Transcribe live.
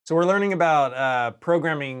So we're learning about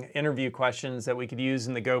programming interview questions that we could use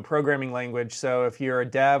in the Go programming language. So if you're a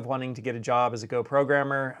dev wanting to get a job as a Go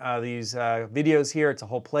programmer, these videos here, it's a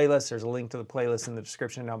whole playlist. There's a link to the playlist in the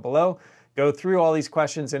description down below. Go through all these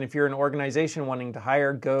questions, and if you're an organization wanting to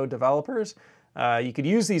hire Go developers, you could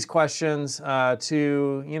use these questions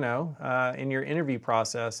in your interview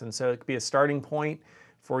process. And so it could be a starting point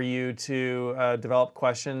for you to develop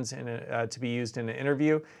questions to be used in an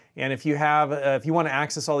interview. And if you want to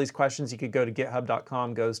access all these questions, you could go to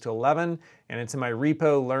github.com goes to 11, and it's in my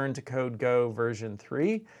repo Learn to Code Go version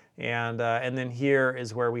 3. And then here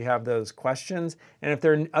is where we have those questions. And if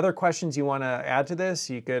there are other questions you want to add to this,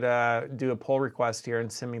 you could do a pull request here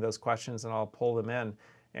and send me those questions, and I'll pull them in.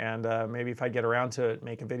 And maybe if I get around to it,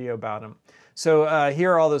 make a video about them. So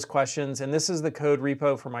here are all those questions, and this is the code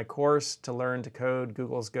repo for my course to learn to code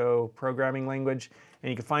Google's Go programming language. And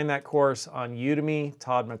you can find that course on Udemy,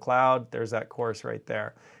 Todd McLeod. There's that course right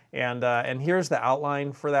there. And here's the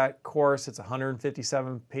outline for that course. It's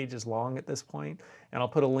 157 pages long at this point. And I'll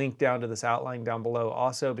put a link down to this outline down below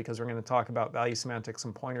also, because we're going to talk about value semantics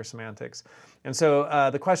and pointer semantics. And so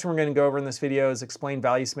the question we're going to go over in this video is explain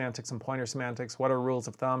value semantics and pointer semantics. What are rules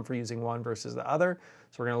of thumb for using one versus the other?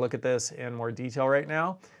 So we're going to look at this in more detail right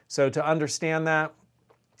now. So to understand that,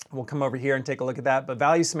 we'll come over here and take a look at that. But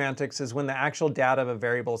value semantics is when the actual data of a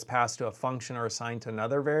variable is passed to a function or assigned to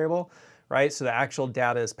another variable, right? So the actual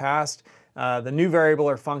data is passed. The new variable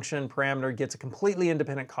or function parameter gets a completely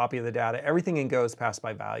independent copy of the data. Everything in Go is passed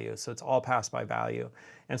by value, so it's all passed by value.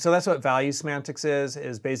 And so that's what value semantics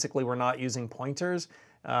is basically we're not using pointers,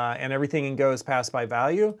 and everything in Go is passed by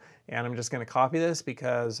value. And I'm just going to copy this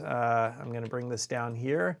because I'm going to bring this down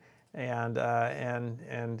here. I'm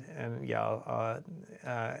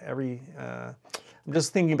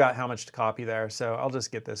just thinking about how much to copy there, so I'll just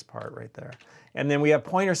get this part right there. And then we have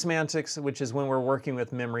pointer semantics, which is when we're working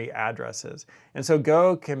with memory addresses. And so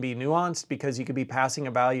Go can be nuanced because you could be passing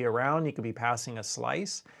a value around, you could be passing a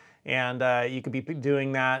slice, and you could be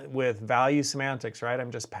doing that with value semantics, right?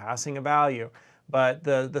 I'm just passing a value. But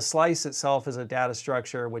the slice itself is a data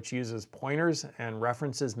structure which uses pointers and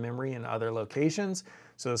references memory in other locations.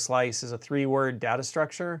 So the slice is a 3-word data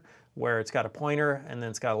structure where it's got a pointer, and then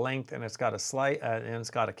it's got a length, and it's got a slice, and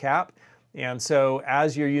it's got a cap. And so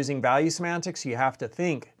as you're using value semantics, you have to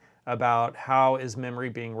think about how is memory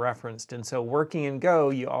being referenced. And so working in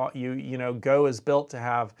Go, Go is built to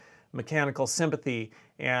have mechanical sympathy,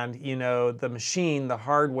 and the machine, the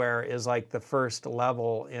hardware, is like the first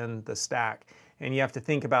level in the stack. And you have to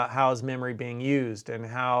think about how is memory being used, and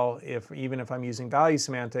how, even if I'm using value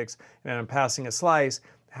semantics and I'm passing a slice,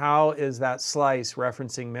 how is that slice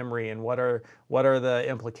referencing memory, and what are the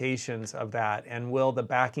implications of that? And will the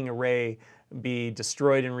backing array be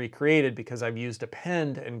destroyed and recreated because I've used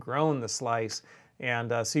append and grown the slice?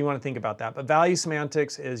 And so you want to think about that. But value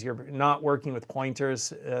semantics is you're not working with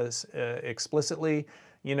pointers explicitly.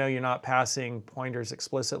 You're not passing pointers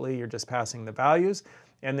explicitly, you're just passing the values.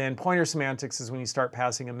 And then pointer semantics is when you start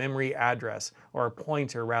passing a memory address, or a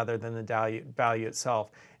pointer rather than the value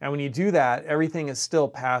itself. And when you do that, everything is still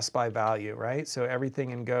passed by value, right? So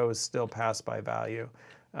everything in Go is still passed by value.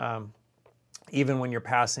 Even when you're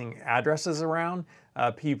passing addresses around,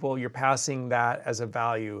 you're passing that as a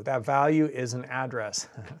value. That value is an address.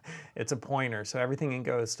 It's a pointer. So everything in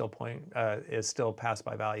Go is still passed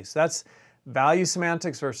by value. So that's value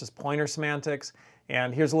semantics versus pointer semantics.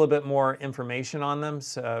 And here's a little bit more information on them,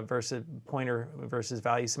 versus pointer versus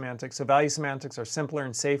value semantics. So value semantics are simpler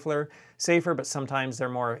and safer, but sometimes they're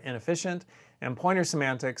more inefficient. And pointer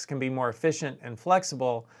semantics can be more efficient and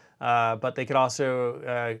flexible, but they could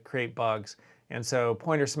also create bugs. And so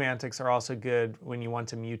pointer semantics are also good when you want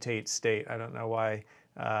to mutate state. I don't know why,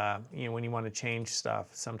 when you want to change stuff,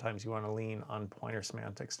 sometimes you want to lean on pointer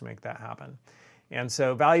semantics to make that happen. And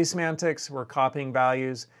so value semantics, we're copying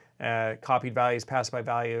values. Copied values passed by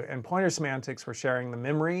value, and pointer semantics, we're sharing the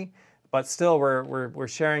memory, but still we're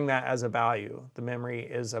sharing that as a value. The memory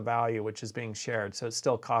is a value which is being shared, so it's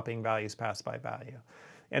still copying values passed by value.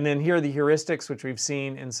 And then here are the heuristics, which we've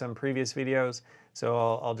seen in some previous videos. So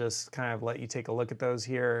I'll just kind of let you take a look at those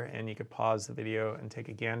here, and you could pause the video and take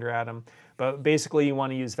a gander at them. But basically, you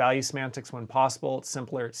want to use value semantics when possible. It's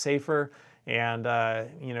simpler, it's safer, and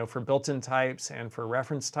for built-in types and for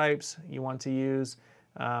reference types, you want to use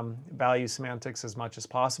value semantics as much as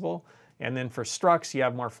possible. And then for structs, you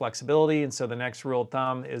have more flexibility. And so the next rule of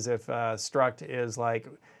thumb is if struct is like,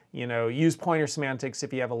 use pointer semantics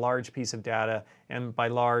if you have a large piece of data. And by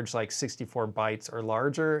large, like 64 bytes or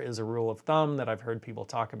larger is a rule of thumb that I've heard people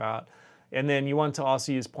talk about. And then you want to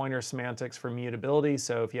also use pointer semantics for mutability.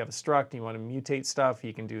 So if you have a struct and you want to mutate stuff,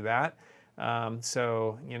 you can do that.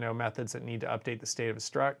 So, methods that need to update the state of a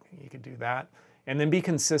struct, you could do that. And then be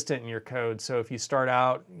consistent in your code. So if you start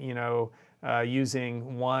out,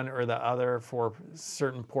 using one or the other for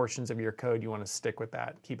certain portions of your code, you want to stick with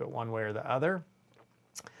that. Keep it one way or the other.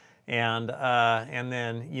 And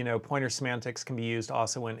then, pointer semantics can be used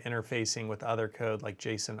also when interfacing with other code, like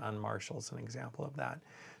JSON unmarshal is an example of that.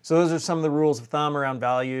 So those are some of the rules of thumb around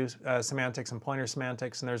value semantics and pointer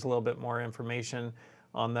semantics, and there's a little bit more information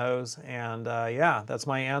on those. And yeah, that's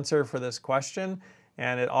my answer for this question.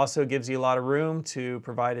 And it also gives you a lot of room to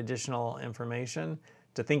provide additional information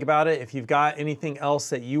to think about it. If you've got anything else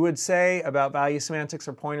that you would say about value semantics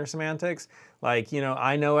or pointer semantics, like,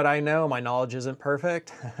 I know what I know, my knowledge isn't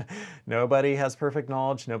perfect. Nobody has perfect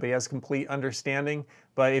knowledge, nobody has complete understanding.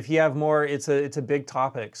 But if you have more, it's a big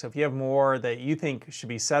topic. So if you have more that you think should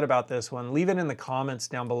be said about this one, leave it in the comments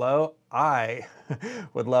down below. I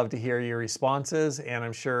would love to hear your responses, and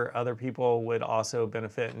I'm sure other people would also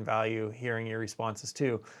benefit and value hearing your responses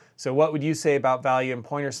too. So what would you say about value and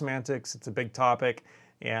pointer semantics? It's a big topic.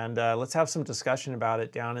 And let's have some discussion about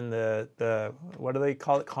it down in the what do they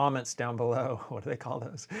call it? Comments down below. What do they call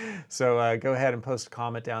those? So go ahead and post a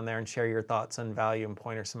comment down there and share your thoughts on value and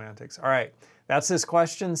pointer semantics. All right, that's this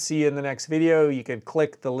question. See you in the next video. You could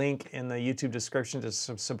click the link in the YouTube description to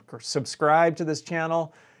subscribe to this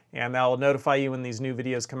channel, and that will notify you when these new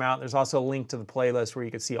videos come out. There's also a link to the playlist where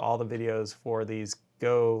you can see all the videos for these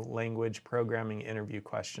Go language programming interview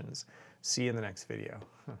questions. See you in the next video.